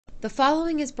The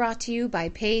following is brought to you by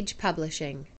Page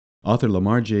Publishing. Author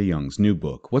Lamar Young's new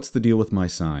book, What's the Deal with My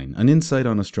Sign? An Insight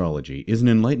on Astrology, is an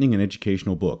enlightening and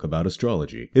educational book about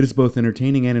astrology. It is both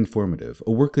entertaining and informative,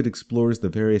 a work that explores the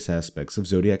various aspects of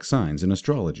zodiac signs and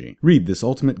astrology. Read this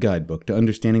ultimate guidebook to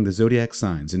understanding the zodiac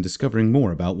signs and discovering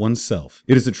more about oneself.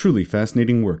 It is a truly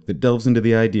fascinating work that delves into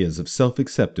the ideas of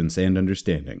self-acceptance and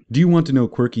understanding. Do you want to know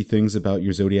quirky things about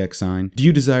your zodiac sign? Do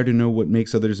you desire to know what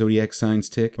makes other zodiac signs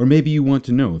tick? Or maybe you want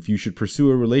to know if you should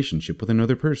pursue a relationship with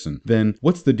another person? Then,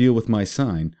 What's the Deal with My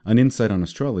Sign? An Insight on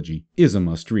Astrology is a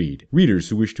must-read. Readers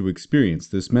who wish to experience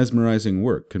this mesmerizing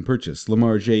work can purchase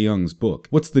Lamar Young's book,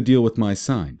 What's the Deal with My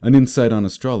Sign? An Insight on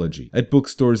Astrology, at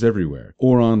bookstores everywhere,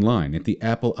 or online at the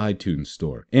Apple iTunes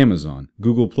Store, Amazon,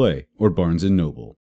 Google Play, or Barnes & Noble.